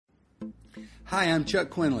Hi, I'm Chuck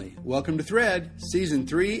Quinley. Welcome to Thread, Season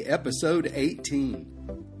 3, Episode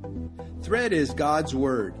 18. Thread is God's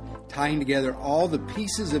Word, tying together all the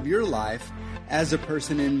pieces of your life as a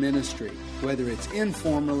person in ministry, whether it's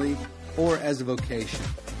informally or as a vocation.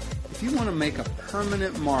 If you want to make a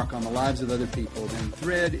permanent mark on the lives of other people, then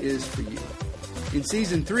Thread is for you. In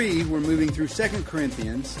Season 3, we're moving through 2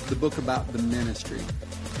 Corinthians, the book about the ministry.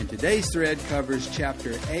 And today's thread covers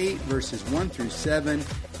chapter 8, verses 1 through 7,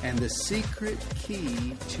 and the secret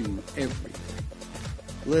key to everything.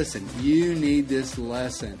 Listen, you need this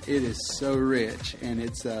lesson. It is so rich, and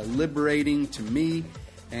it's liberating to me,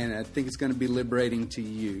 and I think it's going to be liberating to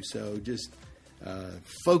you. So just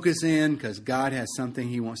focus in, because God has something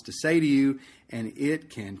He wants to say to you, and it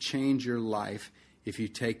can change your life if you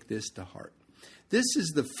take this to heart. This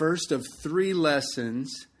is the first of 3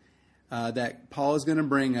 lessons that Paul is going to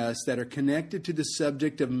bring us that are connected to the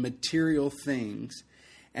subject of material things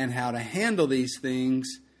and how to handle these things,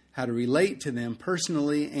 how to relate to them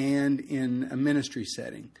personally and in a ministry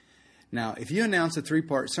setting. Now, if you announce a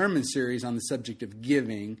 3-part sermon series on the subject of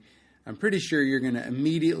giving, I'm pretty sure you're going to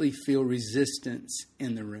immediately feel resistance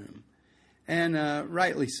in the room. And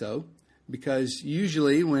rightly so, because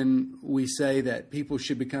usually when we say that people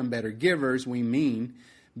should become better givers, we mean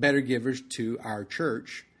better givers to our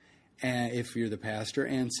church, if you're the pastor.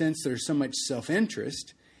 And since there's so much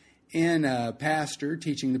self-interest in a pastor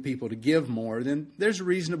teaching the people to give more, then there's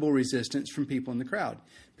reasonable resistance from people in the crowd.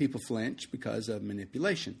 People flinch because of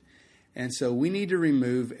manipulation. And so we need to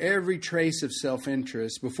remove every trace of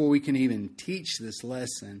self-interest before we can even teach this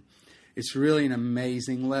lesson. It's really an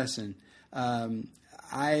amazing lesson.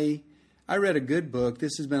 I read a good book.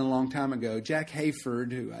 This has been a long time ago. Jack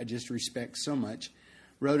Hayford, who I just respect so much,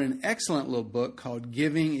 wrote an excellent little book called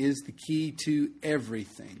Giving is the Key to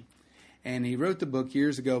Everything. And he wrote the book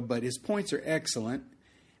years ago, but his points are excellent.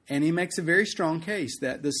 And he makes a very strong case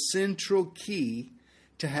that the central key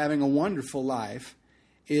to having a wonderful life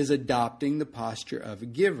is adopting the posture of a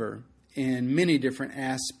giver in many different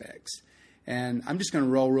aspects. And I'm just going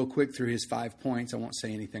to roll real quick through his 5 points. I won't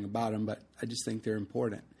say anything about them, but I just think they're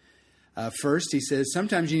important. First, he says,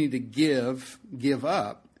 sometimes you need to give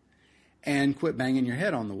up, and quit banging your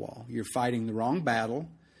head on the wall. You're fighting the wrong battle.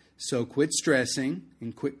 So quit stressing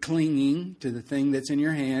and quit clinging to the thing that's in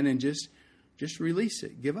your hand and just release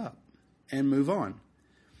it. Give up and move on.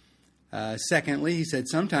 Secondly, he said,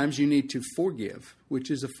 sometimes you need to forgive,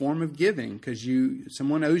 which is a form of giving because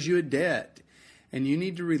someone owes you a debt and you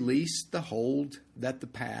need to release the hold that the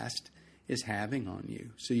past is having on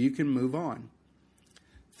you so you can move on.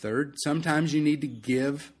 Third, sometimes you need to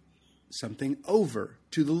give something over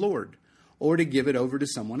to the Lord or to give it over to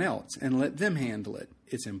someone else and let them handle it.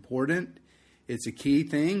 It's important. It's a key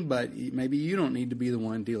thing, but maybe you don't need to be the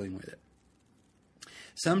one dealing with it.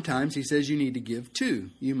 Sometimes he says you need to give too.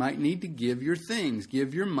 You might need to give your things,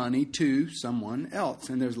 give your money to someone else.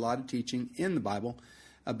 And there's a lot of teaching in the Bible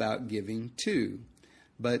about giving too.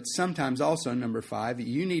 But sometimes also, number 5,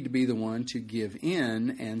 you need to be the one to give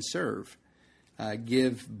in and serve.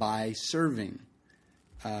 Give by serving.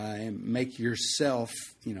 And make yourself,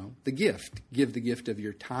 the gift. Give the gift of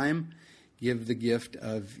your time. Give the gift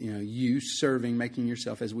of, you serving, making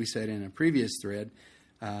yourself, as we said in a previous thread,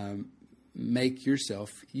 make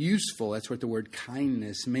yourself useful. That's what the word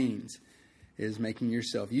kindness means, is making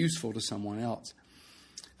yourself useful to someone else.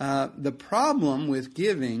 The problem with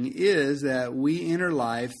giving is that we enter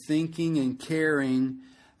life thinking and caring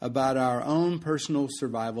about our own personal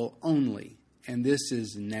survival only. And this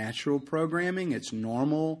is natural programming. It's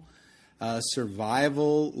normal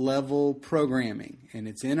survival level programming. And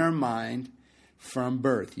it's in our mind from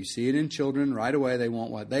birth. You see it in children right away. They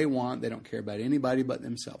want what they want. They don't care about anybody but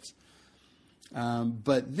themselves.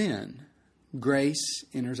 But then grace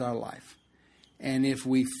enters our life. And if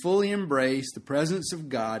we fully embrace the presence of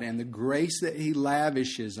God and the grace that He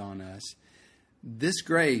lavishes on us, this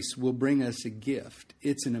grace will bring us a gift.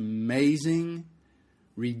 It's an amazing,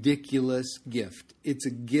 ridiculous gift. It's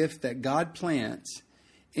a gift that God plants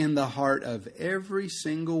in the heart of every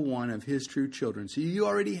single one of His true children. So you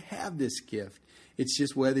already have this gift. It's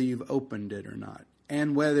just whether you've opened it or not.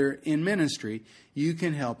 And whether in ministry you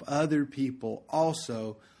can help other people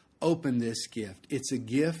also open this gift. It's a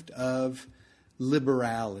gift of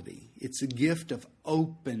liberality. It's a gift of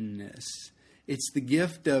openness. It's the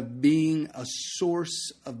gift of being a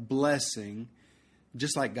source of blessing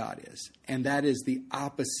just like God is. And that is the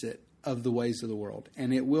opposite of the ways of the world.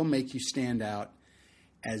 And it will make you stand out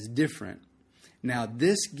as different. Now,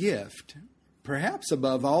 this gift, perhaps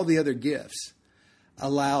above all the other gifts,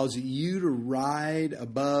 allows you to ride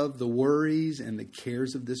above the worries and the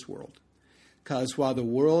cares of this world. Because while the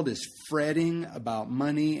world is fretting about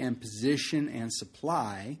money and position and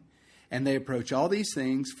supply, and they approach all these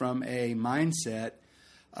things from a mindset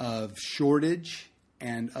of shortage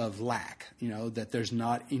and of lack, that there's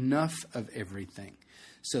not enough of everything.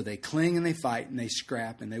 So they cling and they fight and they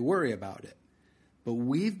scrap and they worry about it. But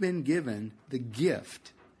we've been given the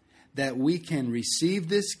gift that we can receive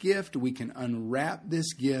this gift, we can unwrap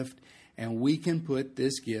this gift, and we can put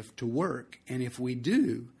this gift to work. And if we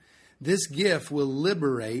do, this gift will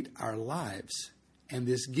liberate our lives. And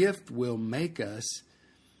this gift will make us,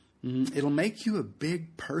 it'll make you a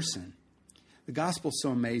big person. The gospel's so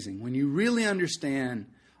amazing when you really understand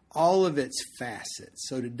all of its facets.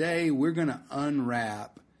 So today we're going to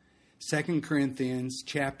unwrap 2 Corinthians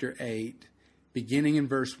chapter 8, beginning in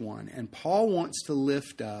verse 1. And Paul wants to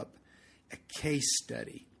lift up a case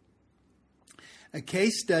study. A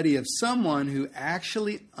case study of someone who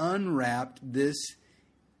actually unwrapped this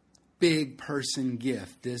big person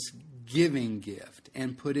gift, this giving gift,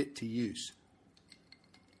 and put it to use.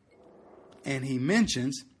 And he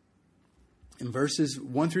mentions in verses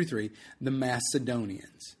 1 through 3, the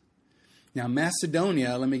Macedonians. Now,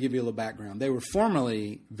 Macedonia, let me give you a little background. They were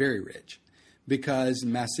formerly very rich because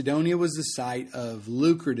Macedonia was the site of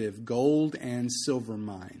lucrative gold and silver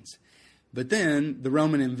mines. But then the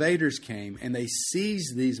Roman invaders came and they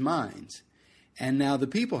seized these mines. And now the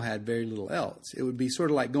people had very little else. It would be sort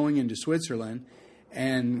of like going into Switzerland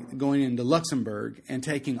and going into Luxembourg and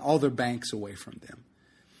taking all their banks away from them.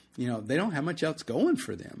 They don't have much else going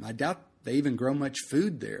for them. I doubt they even grow much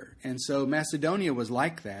food there. And so Macedonia was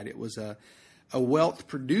like that. It was a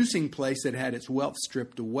wealth-producing place that had its wealth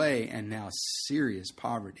stripped away, and now serious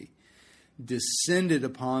poverty descended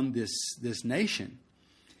upon this nation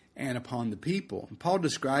and upon the people. And Paul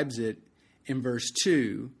describes it in verse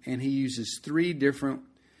 2, and he uses 3 different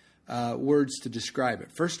words to describe it.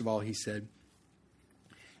 First of all, he said,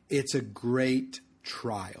 it's a great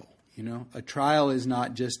trial. A trial is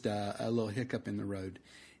not just a little hiccup in the road.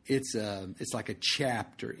 It's like a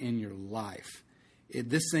chapter in your life.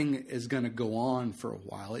 This thing is going to go on for a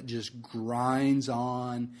while. It just grinds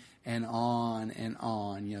on and on and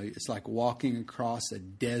on. It's like walking across a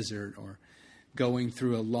desert or going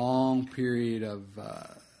through a long period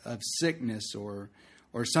of sickness or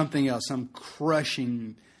something else. Some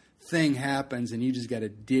crushing thing happens and you just got to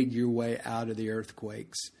dig your way out of the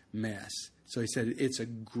earthquake's mess. So he said it's a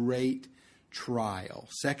great trial.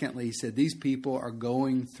 Secondly, he said these people are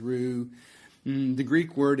going through, the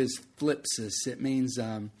Greek word is thlipsis. It means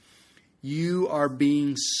you are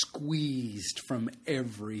being squeezed from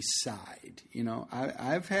every side.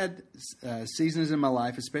 I've had seasons in my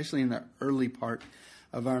life, especially in the early part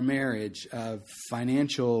of our marriage, of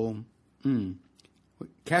financial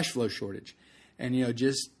cash flow shortage. And,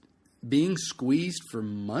 just being squeezed for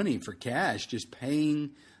money, for cash, just paying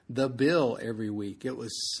the bill every week. It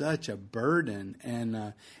was such a burden,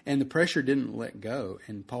 and the pressure didn't let go.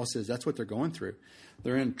 And Paul says that's what they're going through.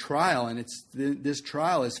 They're in trial, and this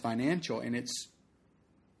trial is financial, and it's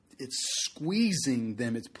squeezing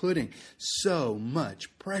them. It's putting so much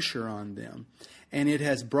pressure on them, and it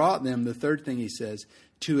has brought them. The third thing he says,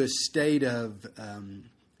 to a state of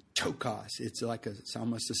tokos. It's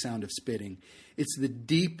almost a sound of spitting. It's the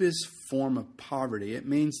deepest form of poverty. It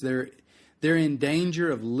means they're in danger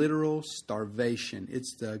of literal starvation.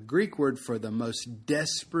 It's the Greek word for the most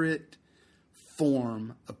desperate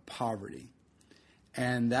form of poverty.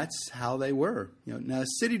 And that's how they were. Now,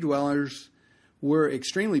 city dwellers were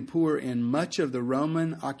extremely poor in much of the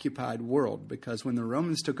Roman-occupied world because when the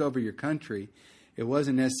Romans took over your country, it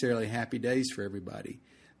wasn't necessarily happy days for everybody.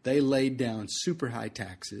 They laid down super high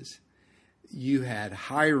taxes. You had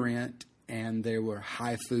high rent, and there were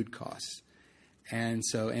high food costs. And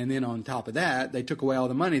then on top of that, they took away all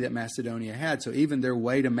the money that Macedonia had. So even their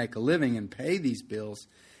way to make a living and pay these bills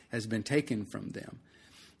has been taken from them.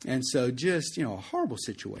 And so just, a horrible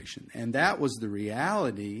situation. And that was the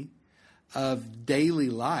reality of daily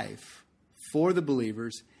life for the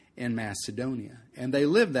believers in Macedonia. And they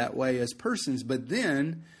lived that way as persons, but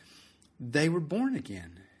then they were born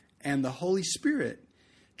again. And the Holy Spirit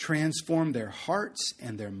transformed their hearts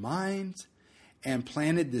and their minds and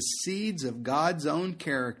planted the seeds of God's own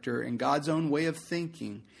character and God's own way of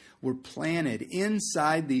thinking were planted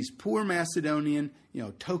inside these poor Macedonian,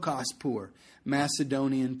 tokos poor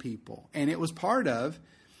Macedonian people. And it was part of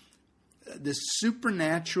this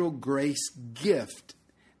supernatural grace gift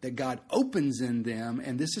that God opens in them.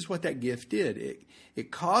 And this is what that gift did.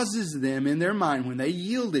 It causes them in their mind, when they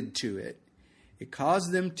yielded to it, it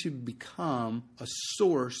caused them to become a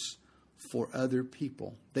source for other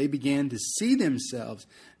people. They began to see themselves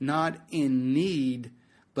not in need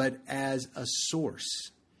but as a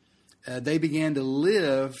source. They began to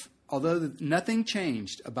live, although nothing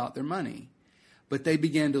changed about their money, but they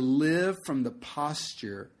began to live from the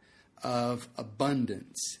posture of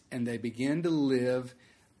abundance, and they began to live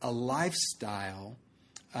a lifestyle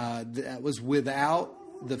that was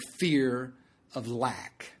without the fear of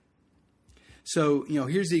lack. So,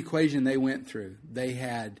 here's the equation they went through. They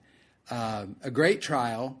had a great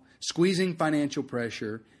trial, squeezing financial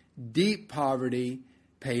pressure, deep poverty,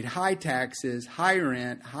 paid high taxes, high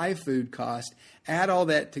rent, high food cost. Add all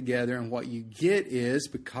that together, and what you get is,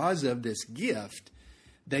 because of this gift,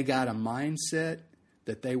 they got a mindset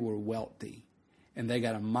that they were wealthy. And they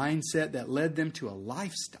got a mindset that led them to a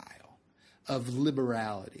lifestyle of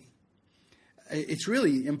liberality. It's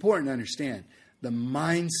really important to understand the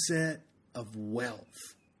mindset of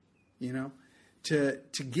wealth, to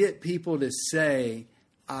get people to say,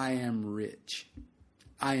 I am rich,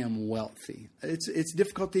 I am wealthy. It's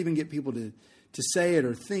difficult to even get people to say it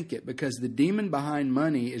or think it, because the demon behind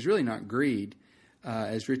money is really not greed.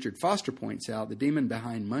 As Richard Foster points out, the demon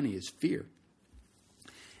behind money is fear.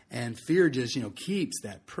 And fear just, keeps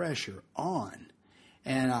that pressure on.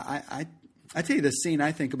 And I tell you, the scene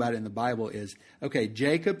I think about in the Bible is, okay,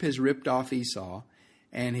 Jacob has ripped off Esau,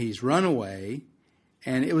 and he's run away.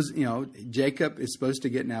 And it was, Jacob is supposed to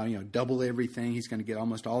get now, double everything. He's going to get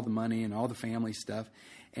almost all the money and all the family stuff.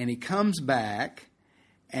 And he comes back,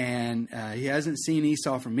 and he hasn't seen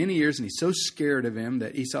Esau for many years, and he's so scared of him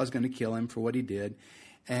that Esau's going to kill him for what he did.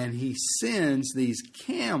 And he sends these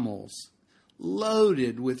camels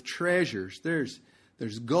loaded with treasures. There's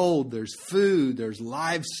gold, there's food, there's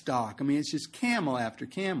livestock. I mean, it's just camel after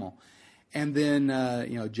camel. And then,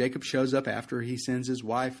 Jacob shows up after he sends his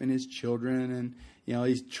wife and his children, and,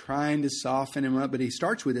 he's trying to soften him up, but he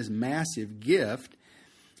starts with this massive gift.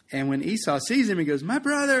 And when Esau sees him, he goes, "My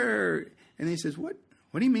brother!" And he says, What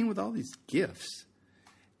do you mean with all these gifts?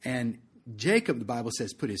 And Jacob, the Bible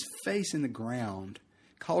says, put his face in the ground,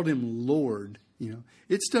 called him Lord.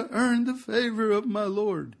 It's to earn the favor of my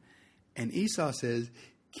Lord. And Esau says,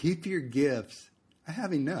 "Keep your gifts. I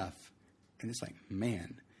have enough." And it's like,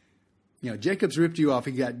 man, Jacob's ripped you off.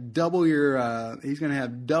 He got double he's going to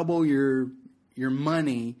have double your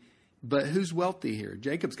money. But who's wealthy here?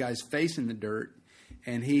 Jacob's got his face in the dirt,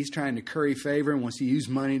 and he's trying to curry favor and wants to use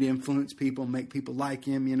money to influence people, make people like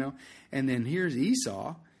him, And then here's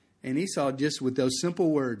Esau, and Esau just with those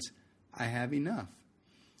simple words, "I have enough."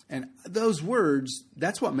 And those words,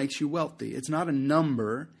 that's what makes you wealthy. It's not a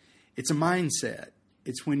number. It's a mindset.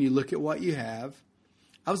 It's when you look at what you have.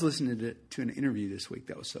 I was listening to an interview this week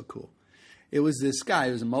that was so cool. It was this guy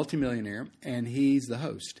who was a multimillionaire, and he's the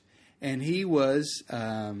host. And he was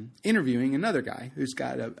interviewing another guy who's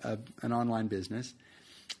got an online business.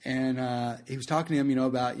 And he was talking to him,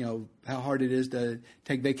 about, how hard it is to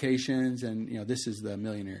take vacations. And, this is the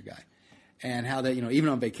millionaire guy. And how that, even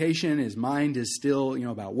on vacation, his mind is still,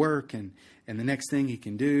 about work and the next thing he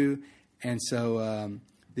can do. And so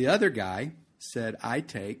the other guy said, "I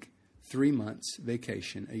take 3 months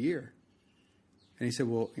vacation a year." And he said,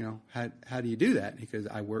 "Well, how do you do that?" He goes,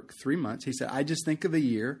 "I work 3 months." He said, "I just think of a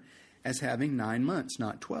year as having 9 months,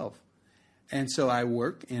 not 12. And so I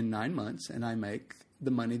work in 9 months, and I make the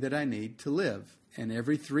money that I need to live. And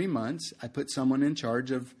every 3 months, I put someone in charge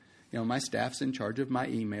of, my staff's in charge of my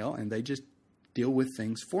email, and they just deal with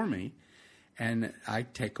things for me. And I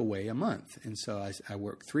take away a month. And so I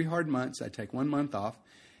work 3 hard months. I take 1 month off."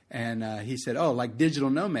 And he said, "Oh, like digital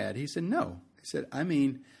nomad?" He said, "No." He said,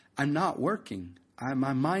 "I'm not working.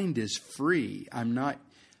 My mind is free. I'm not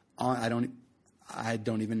on, I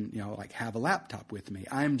don't even, have a laptop with me.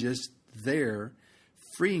 I'm just there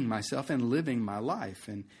freeing myself and living my life."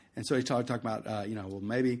 And so he talked about,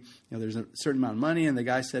 maybe, there's a certain amount of money. And the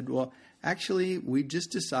guy said, "Well, actually, we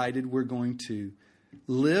just decided we're going to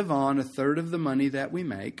live on a third of the money that we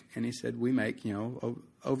make." And he said, "We make,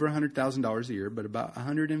 over $100,000 a year, but about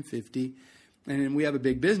 150. And we have a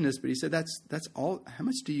big business." But he said, that's all. How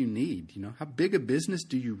much do you need? How big a business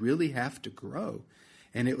do you really have to grow?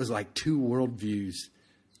 And it was like two worldviews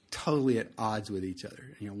totally at odds with each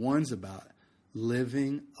other. One's about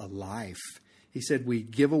living a life. He said, we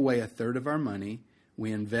give away a third of our money,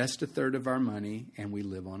 we invest a third of our money, and we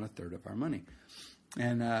live on a third of our money.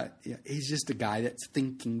 And he's just a guy that's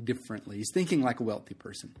thinking differently. He's thinking like a wealthy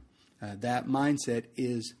person. That mindset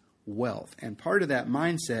is wealth. And part of that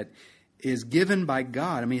mindset is given by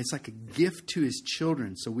God. I mean, it's like a gift to his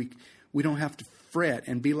children. So we don't have to fret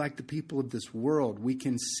and be like the people of this world. We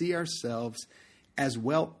can see ourselves as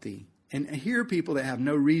wealthy. And here are people that have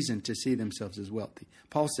no reason to see themselves as wealthy.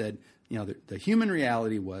 Paul said, the human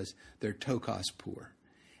reality was they're tokos poor.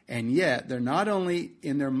 And yet, they're not only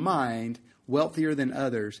in their mind wealthier than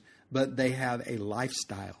others, but they have a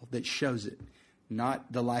lifestyle that shows it.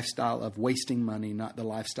 Not the lifestyle of wasting money, not the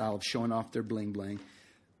lifestyle of showing off their bling bling,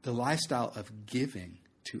 the lifestyle of giving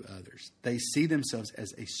to others. They see themselves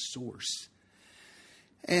as a source.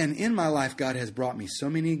 And in my life, God has brought me so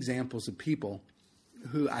many examples of people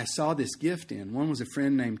who I saw this gift in. One was a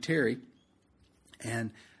friend named Terry,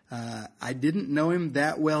 and I didn't know him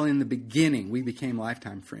that well in the beginning. We became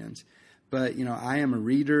lifetime friends. But, I am a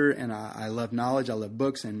reader, and I love knowledge. I love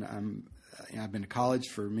books, and I've been to college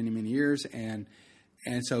for many, many years. And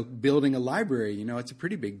so building a library, it's a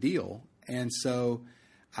pretty big deal. And so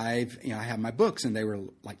I have my books, and they were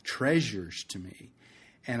like treasures to me.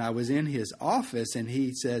 And I was in his office, and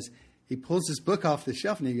he pulls this book off the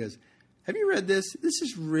shelf, and he goes, "Have you read this? This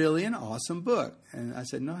is really an awesome book." And I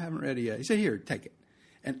said, "No, I haven't read it yet." He said, "Here, take it."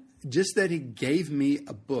 And just that he gave me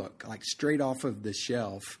a book, like straight off of the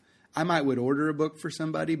shelf. I would order a book for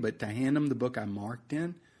somebody, but to hand them the book I marked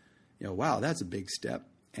in, wow, that's a big step.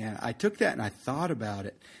 And I took that and I thought about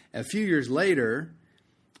it. A few years later,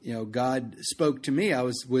 God spoke to me. I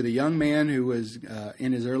was with a young man who was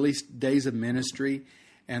in his early days of ministry,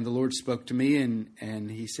 and the Lord spoke to me,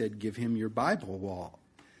 and he said, "Give him your Bible." Well,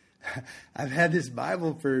 I've had this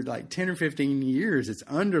Bible for like 10 or 15 years. It's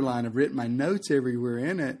underlined. I've written my notes everywhere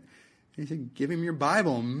in it. He said, "Give him your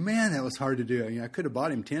Bible." Man, that was hard to do. I could have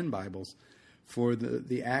bought him 10 Bibles for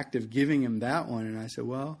the act of giving him that one. And I said,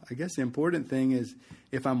 well, I guess the important thing is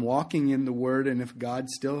if I'm walking in the Word and if God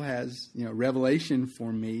still has, revelation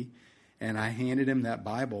for me, and I handed him that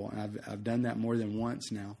Bible, and I've done that more than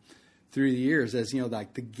once now through the years, as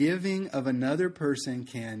like the giving of another person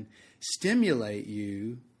can stimulate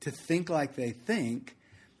you to think like they think,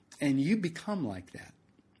 and you become like that.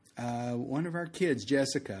 One of our kids,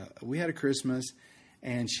 Jessica, we had a Christmas,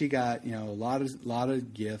 and she got a lot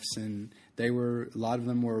of gifts, and a lot of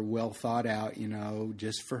them were well thought out,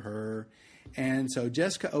 just for her. And so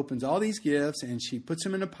Jessica opens all these gifts, and she puts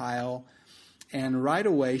them in a pile, and right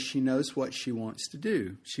away she knows what she wants to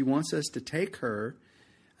do. She wants us to take her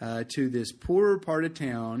to this poorer part of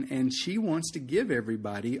town, and she wants to give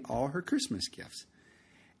everybody all her Christmas gifts.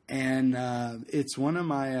 And it's one of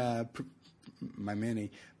my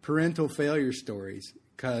many parental failure stories,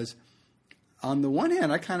 because on the one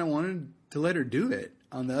hand, I kind of wanted to let her do it.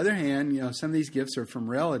 On the other hand, some of these gifts are from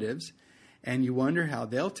relatives, and you wonder how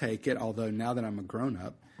they'll take it. Although now that I'm a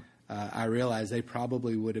grown-up, I realize they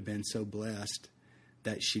probably would have been so blessed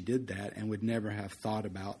that she did that and would never have thought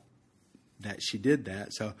about that she did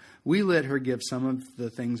that. So we let her give some of the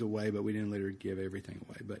things away, but we didn't let her give everything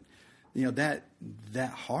away. But,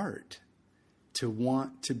 that heart to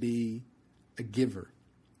want to be a giver.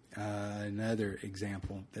 Another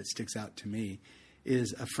example that sticks out to me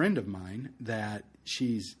is a friend of mine that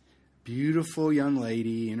she's beautiful young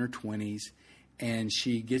lady in her 20s, and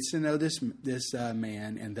she gets to know this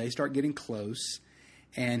man, and they start getting close,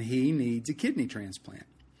 and he needs a kidney transplant.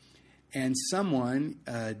 And someone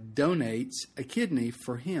donates a kidney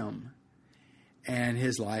for him, and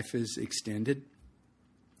his life is extended.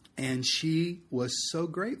 And she was so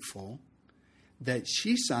grateful that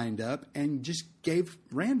she signed up and just gave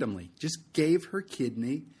her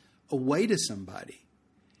kidney away to somebody.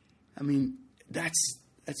 I mean, that's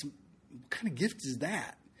what kind of gift is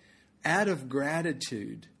that? Out of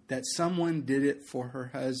gratitude that someone did it for her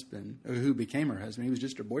husband, or who became her husband. He was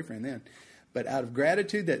just her boyfriend then. But out of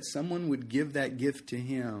gratitude that someone would give that gift to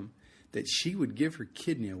him, that she would give her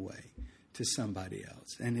kidney away to somebody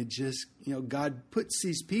else. And it just, God puts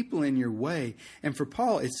these people in your way. And for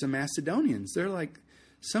Paul, it's the Macedonians. They're like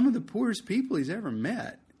some of the poorest people he's ever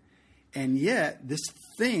met. And yet, this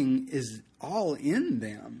thing is all in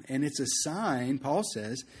them. And it's a sign, Paul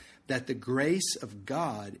says, that the grace of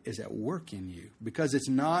God is at work in you. Because it's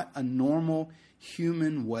not a normal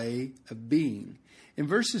human way of being. In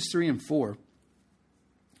verses 3 and 4,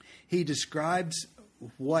 he describes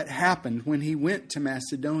what happened when he went to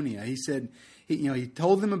Macedonia. He said, he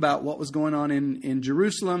told them about what was going on in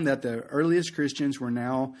Jerusalem, that the earliest Christians were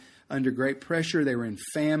now under great pressure. They were in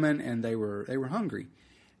famine, and they were hungry.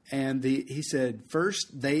 And he said, first,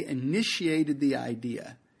 they initiated the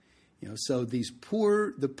idea. So the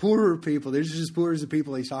poorer people, they're just as poor as the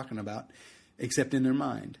people he's talking about, except in their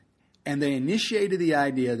mind. And they initiated the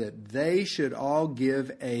idea that they should all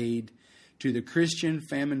give aid to the Christian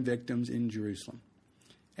famine victims in Jerusalem.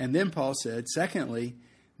 And then Paul said, secondly,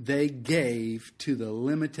 they gave to the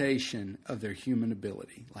limitation of their human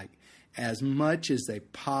ability. Like as much as they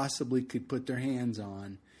possibly could put their hands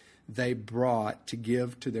on, they brought to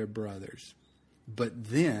give to their brothers. But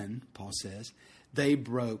then, Paul says, they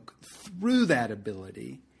broke through that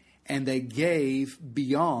ability and they gave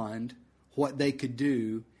beyond what they could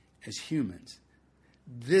do as humans.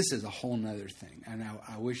 This is a whole nother thing. And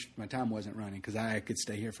I wish my time wasn't running because I could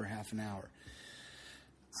stay here for half an hour.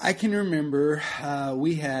 I can remember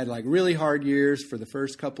we had like really hard years for the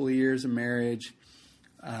first couple of years of marriage,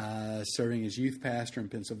 serving as youth pastor in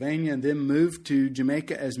Pennsylvania, and then moved to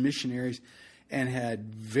Jamaica as missionaries and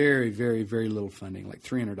had very, very, very little funding, like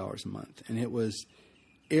 $300 a month. And it was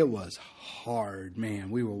hard, man.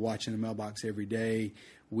 We were watching the mailbox every day.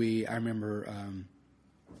 I remember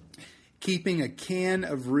keeping a can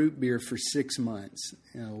of root beer for 6 months.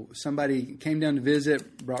 Somebody came down to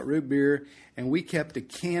visit, brought root beer, and we kept a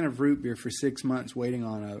can of root beer for 6 months waiting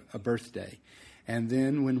on a birthday. And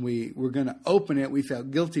then when we were going to open it, we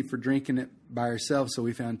felt guilty for drinking it by ourselves, so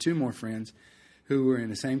we found 2 more friends who were in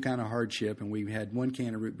the same kind of hardship, and we had 1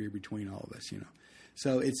 can of root beer between all of us,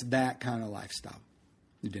 So it's that kind of lifestyle.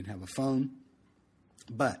 We didn't have a phone.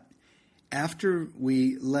 But after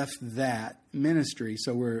we left that ministry,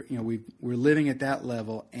 so we're living at that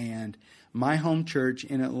level, and my home church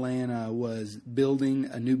in Atlanta was building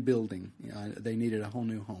a new building. They needed a whole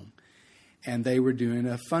new home, and they were doing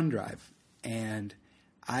a fund drive. And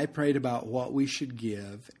I prayed about what we should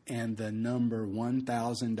give, and the number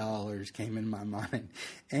 $1,000 came in my mind.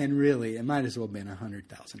 And really, it might as well have been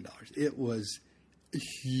 $100,000. It was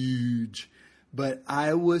huge. But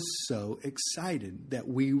I was so excited that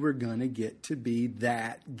we were going to get to be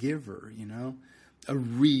that giver, a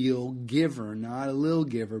real giver, not a little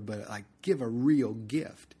giver, but like give a real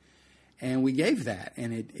gift. And we gave that,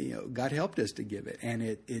 and God helped us to give it, and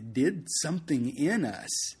it did something in us.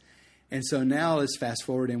 And so now let's fast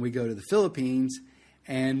forward and we go to the Philippines,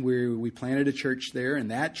 and we planted a church there, and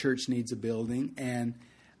that church needs a building. And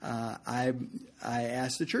I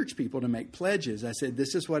asked the church people to make pledges. I said,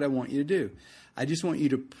 this is what I want you to do. I just want you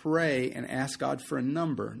to pray and ask God for a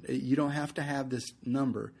number. You don't have to have this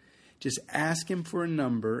number. Just ask him for a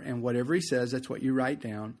number, and whatever he says, that's what you write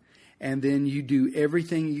down. And then you do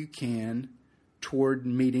everything you can toward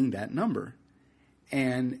meeting that number.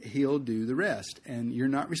 And he'll do the rest. And you're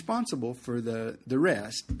not responsible for the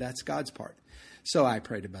rest. That's God's part. So I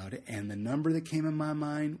prayed about it, and the number that came in my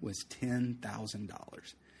mind was $10,000.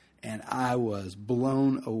 And I was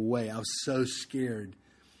blown away. I was so scared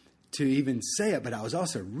to even say it, but I was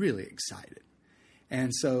also really excited.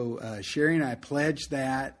 And so Sherry and I pledged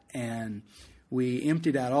that, and we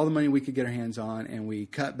emptied out all the money we could get our hands on, and we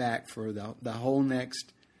cut back for the whole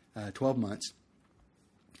next 12 months.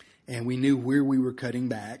 And we knew where we were cutting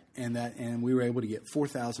back, and we were able to get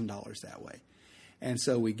 $4,000 that way. And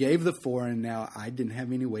so we gave the 4, and now I didn't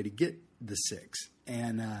have any way to get the 6.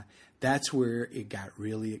 And that's where it got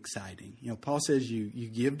really exciting. Paul says you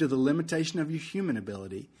give to the limitation of your human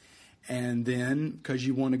ability, and then because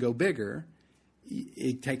you want to go bigger,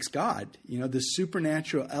 it takes God. The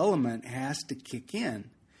supernatural element has to kick in.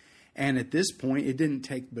 And at this point, it didn't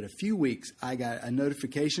take but a few weeks. I got a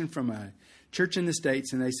notification from a church in the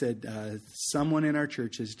States, and they said, someone in our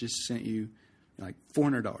church has just sent you like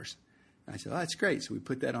 $400. I said, oh, that's great. So we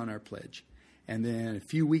put that on our pledge. And then a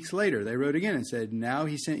few weeks later, they wrote again and said, now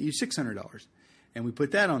he sent you $600. And we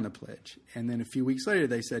put that on the pledge. And then a few weeks later,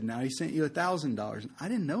 they said, now he sent you $1,000. I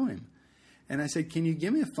didn't know him. And I said, can you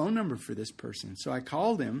give me a phone number for this person? So I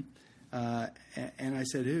called him, and I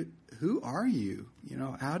said, who are you?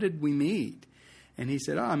 How did we meet? And he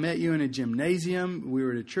said, I met you in a gymnasium. We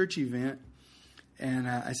were at a church event. And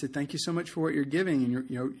I said, thank you so much for what you're giving.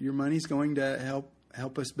 And your money's going to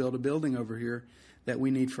help us build a building over here that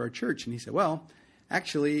we need for our church. And he said, well,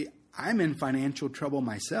 actually, I'm in financial trouble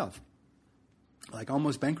myself, like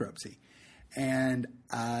almost bankruptcy. And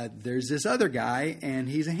there's this other guy, and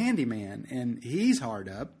he's a handyman, and he's hard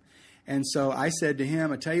up. And so I said to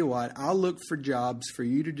him, I tell you what, I'll look for jobs for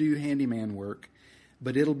you to do handyman work,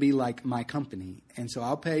 but it'll be like my company. And so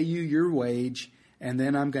I'll pay you your wage, and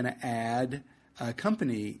then I'm going to add a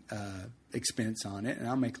company expense on it, and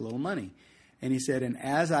I'll make a little money. And he said, and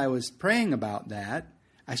as I was praying about that,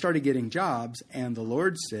 I started getting jobs, and the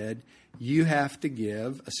Lord said, you have to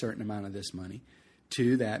give a certain amount of this money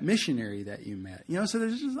to that missionary that you met. So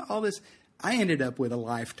there's just all this. I ended up with a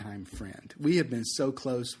lifetime friend. We have been so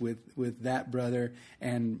close with that brother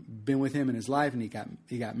and been with him in his life, and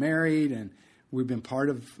he got married, and we've been part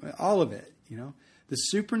of all of it. The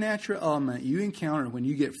supernatural element you encounter when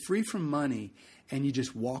you get free from money and you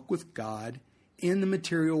just walk with God in the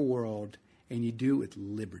material world, and you do it with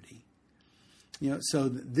liberty. So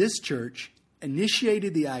this church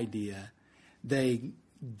initiated the idea. They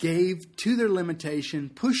gave to their limitation,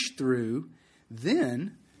 pushed through.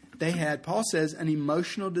 Then they had, Paul says, an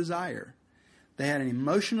emotional desire. They had an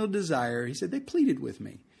emotional desire. He said, they pleaded with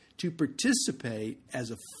me to participate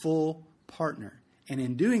as a full partner. And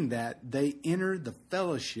in doing that, they enter the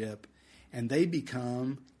fellowship and they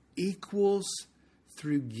become equals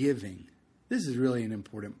through giving. This is really an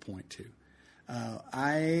important point too.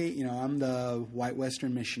 I'm the white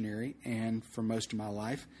Western missionary, and for most of my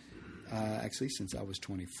life, actually since I was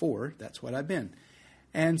 24, that's what I've been.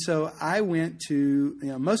 And so I went to,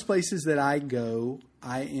 most places that I go,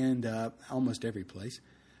 I end up, almost every place,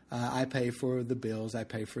 I pay for the bills, I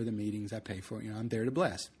pay for the meetings, I pay for, I'm there to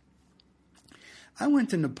bless. I went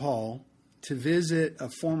to Nepal to visit a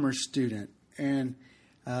former student, and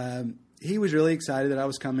he was really excited that I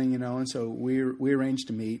was coming, and so we arranged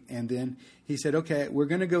to meet, and then he said, okay, we're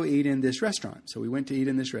going to go eat in this restaurant. So we went to eat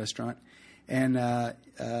in this restaurant, and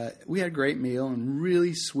we had a great meal and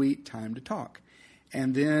really sweet time to talk.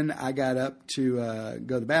 And then I got up to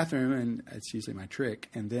go to the bathroom, and it's usually my trick,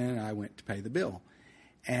 and then I went to pay the bill.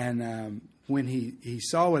 And when he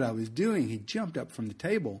saw what I was doing, he jumped up from the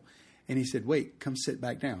table, and he said, wait, come sit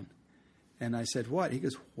back down. And I said, what? He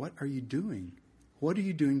goes, what are you doing? What are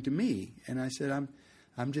you doing to me? And I said,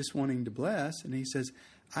 I'm just wanting to bless. And he says,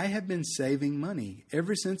 I have been saving money.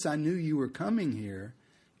 Ever since I knew you were coming here,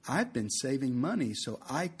 I've been saving money so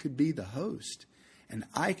I could be the host. And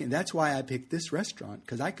that's why I picked this restaurant,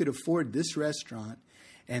 because I could afford this restaurant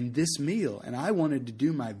and this meal. And I wanted to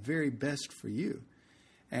do my very best for you.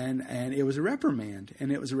 And it was a reprimand.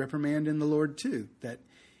 And it was a reprimand in the Lord too, that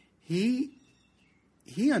he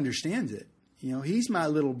understands it. He's my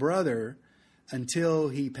little brother until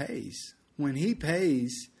he pays. When he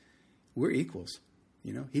pays, we're equals.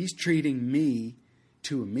 He's treating me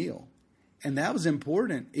to a meal. And that was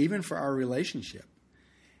important even for our relationship.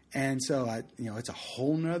 And so, it's a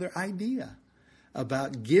whole nother idea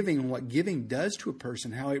about giving and what giving does to a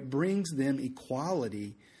person, how it brings them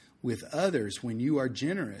equality with others when you are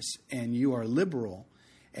generous and you are liberal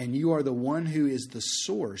and you are the one who is the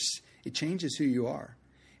source. It changes who you are.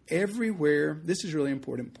 Everywhere, this is a really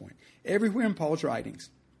important point, everywhere in Paul's writings,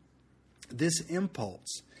 this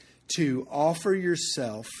impulse to offer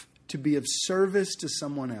yourself to be of service to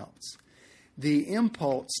someone else, the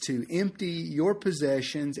impulse to empty your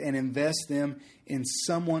possessions and invest them in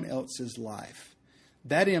someone else's life,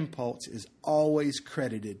 that impulse is always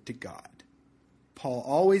credited to God. Paul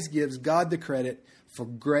always gives God the credit for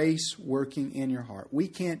grace working in your heart. We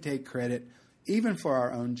can't take credit even for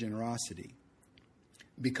our own generosity,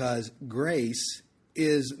 because grace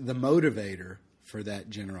is the motivator for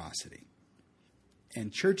that generosity.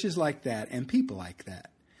 And churches like that and people like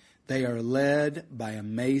that, they are led by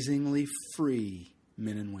amazingly free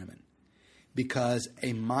men and women, because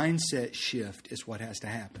a mindset shift is what has to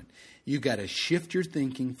happen. You've got to shift your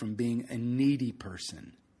thinking from being a needy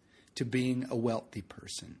person to being a wealthy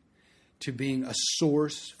person, to being a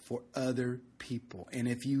source for other people. And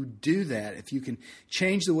if you do that, if you can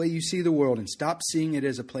change the way you see the world and stop seeing it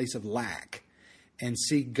as a place of lack and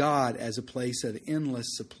see God as a place of endless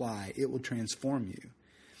supply, it will transform you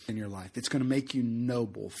in your life. It's going to make you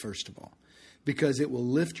noble, first of all, because it will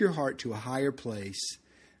lift your heart to a higher place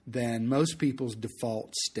than most people's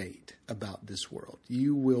default state about this world.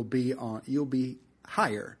 You'll be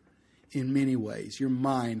higher in many ways. Your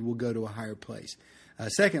mind will go to a higher place.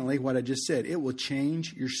 Secondly, what I just said, it will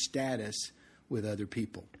change your status with other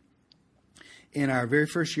people. In our very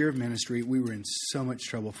first year of ministry, we were in so much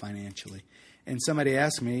trouble financially. And somebody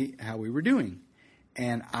asked me how we were doing.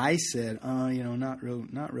 And I said, not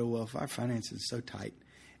real well. Our finances are so tight.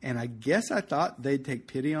 And I guess I thought they'd take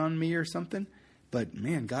pity on me or something. But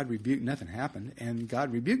man, God rebuked, nothing happened. And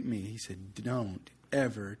God rebuked me. He said, don't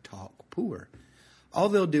ever talk poor. All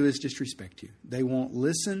they'll do is disrespect you. They won't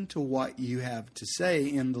listen to what you have to say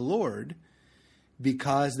in the Lord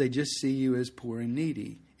because they just see you as poor and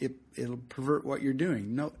needy. It'll pervert what you're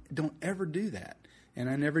doing. No, don't ever do that. And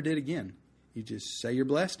I never did again. You just say you're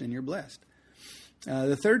blessed and you're blessed.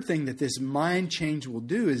 The third thing that this mind change will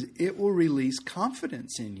do is it will release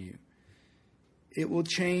confidence in you. It will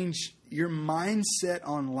change your mindset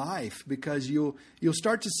on life because you'll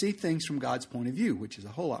start to see things from God's point of view, which is a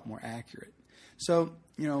whole lot more accurate. So,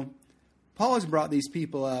 Paul has brought these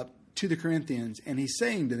people up to the Corinthians, and he's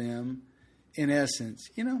saying to them, in essence,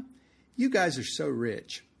 you guys are so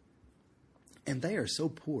rich, and they are so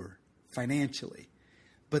poor financially,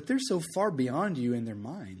 but they're so far beyond you in their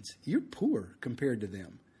minds. You're poor compared to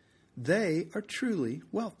them. They are truly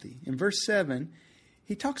wealthy. In verse 7,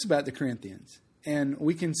 he talks about the Corinthians, and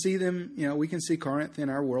we can see them, we can see Corinth in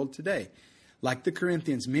our world today. Like the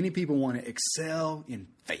Corinthians, many people want to excel in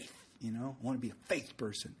faith. Want to be a faith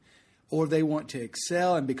person. or they want to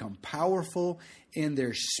excel and become powerful in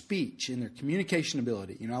their speech, in their communication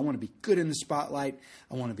ability. I want to be good in the spotlight.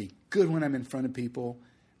 I want to be good when I'm in front of people.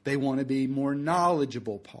 They want to be more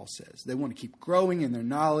knowledgeable, Paul says. They want to keep growing in their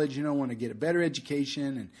knowledge, want to get a better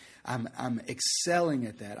education, and I'm excelling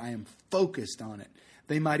at that. I am focused on it.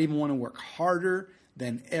 They might even want to work harder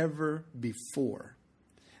than ever before.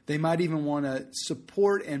 They might even want to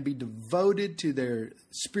support and be devoted to their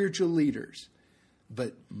spiritual leaders.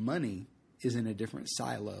 But money is in a different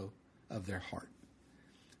silo of their heart.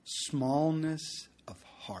 Smallness of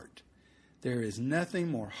heart. There is nothing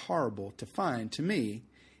more horrible to find, to me,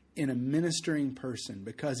 in a ministering person,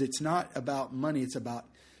 because it's not about money. It's about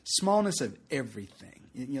smallness of everything.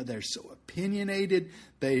 They're so opinionated.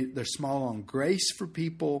 They're small on grace for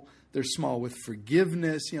people. They're small with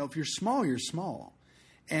forgiveness. If you're small, you're small.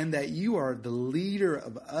 And that you are the leader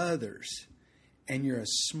of others, and you're a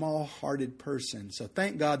small-hearted person. So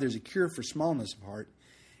thank God there's a cure for smallness of heart,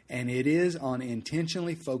 and it is on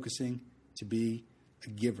intentionally focusing to be a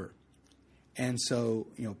giver. And so,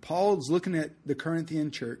 Paul's looking at the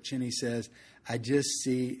Corinthian church, and he says, I just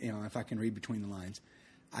see, if I can read between the lines,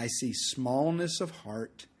 I see smallness of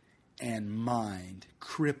heart and mind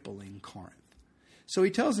crippling Corinth. So he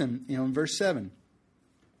tells him, in verse 7,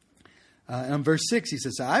 in verse 6, he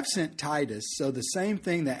says, I've sent Titus, so the same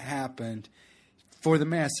thing that happened for the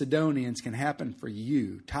Macedonians can happen for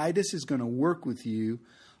you. Titus is going to work with you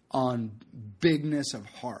on bigness of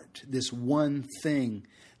heart, this one thing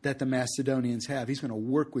that the Macedonians have. He's going to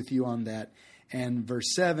work with you on that. And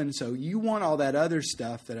verse 7, so you want all that other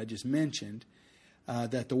stuff that I just mentioned,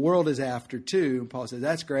 that the world is after too. And Paul says,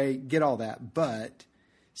 that's great, get all that, but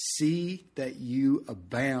see that you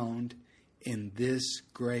abound in this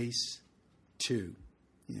grace too.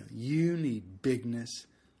 You need bigness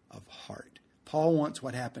of heart. Paul wants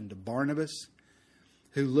what happened to Barnabas,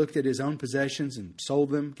 who looked at his own possessions and sold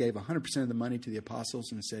them, gave 100% of the money to the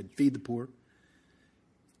apostles and said, feed the poor.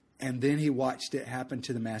 And then he watched it happen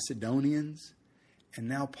to the Macedonians. And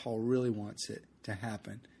now Paul really wants it to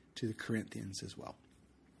happen to the Corinthians as well.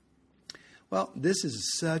 Well, this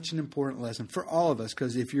is such an important lesson for all of us,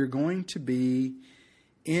 because if you're going to be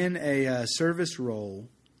in a service role,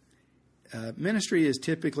 ministry is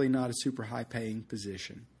typically not a super high-paying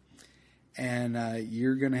position. And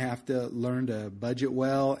you're going to have to learn to budget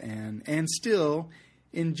well and still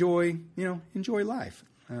enjoy life.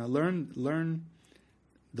 Learn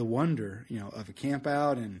the wonder, of a camp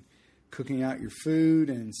out and cooking out your food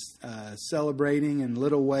and celebrating in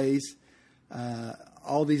little ways,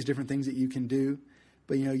 all these different things that you can do.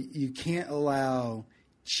 But, you can't allow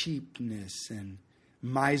cheapness and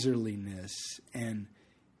miserliness and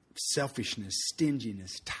selfishness,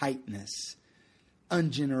 stinginess, tightness,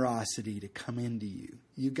 ungenerosity to come into you.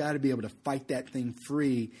 You got to be able to fight that thing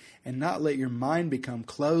free and not let your mind become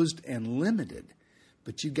closed and limited.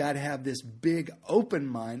 But you got to have this big open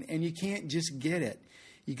mind, and you can't just get it.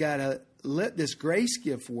 You got to let this grace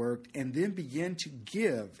gift work and then begin to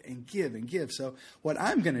give and give and give. So what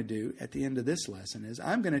I'm going to do at the end of this lesson is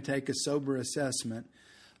I'm going to take a sober assessment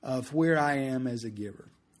of where I am as a giver.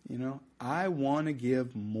 I want to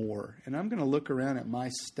give more, and I'm going to look around at my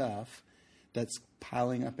stuff that's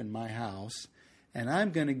piling up in my house, and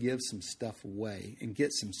I'm going to give some stuff away and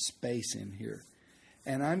get some space in here.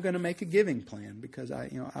 And I'm going to make a giving plan, because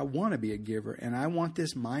I want to be a giver, and I want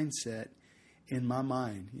this mindset in my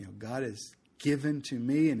mind. God has given to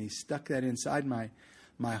me, and He stuck that inside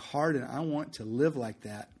my heart, and I want to live like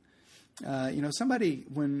that. Somebody,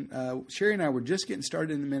 when Sherry and I were just getting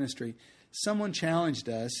started in the ministry, someone challenged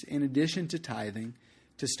us, in addition to tithing,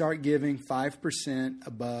 to start giving 5%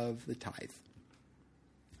 above the tithe.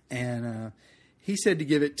 And he said to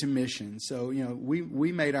give it to missions. So,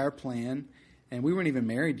 we made our plan, and we weren't even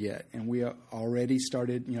married yet. And we already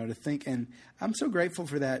started, to think. And I'm so grateful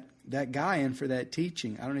for that guy and for that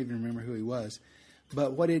teaching. I don't even remember who he was.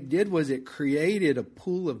 But what it did was it created a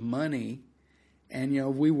pool of money. And,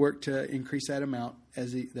 we worked to increase that amount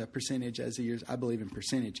as the percentage as the years. I believe in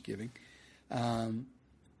percentage giving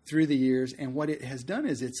through the years. And what it has done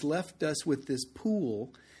is it's left us with this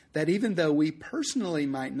pool that, even though we personally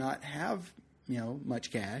might not have,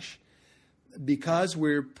 much cash, because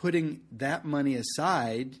we're putting that money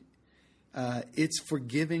aside, it's for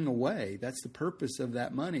giving away. That's the purpose of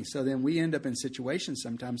that money. So then we end up in situations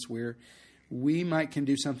sometimes where we can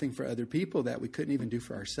do something for other people that we couldn't even do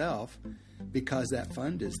for ourselves because that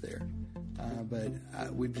fund is there.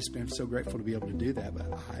 But we've just been so grateful to be able to do that. But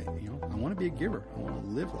I want to be a giver. I want to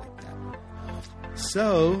live like that.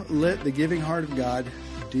 So let the giving heart of God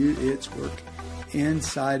do its work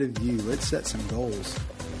inside of you. Let's set some goals.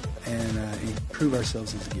 and improve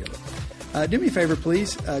ourselves as a giver. Do me a favor,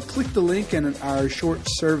 please. Click the link in our short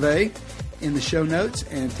survey in the show notes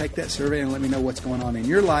and take that survey and let me know what's going on in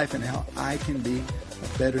your life and how I can be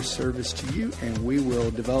a better service to you. And we will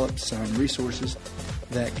develop some resources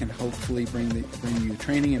that can hopefully bring you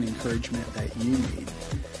training and encouragement that you need.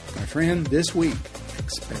 My friend, this week,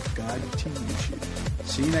 expect God to use you.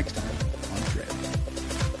 See you next time.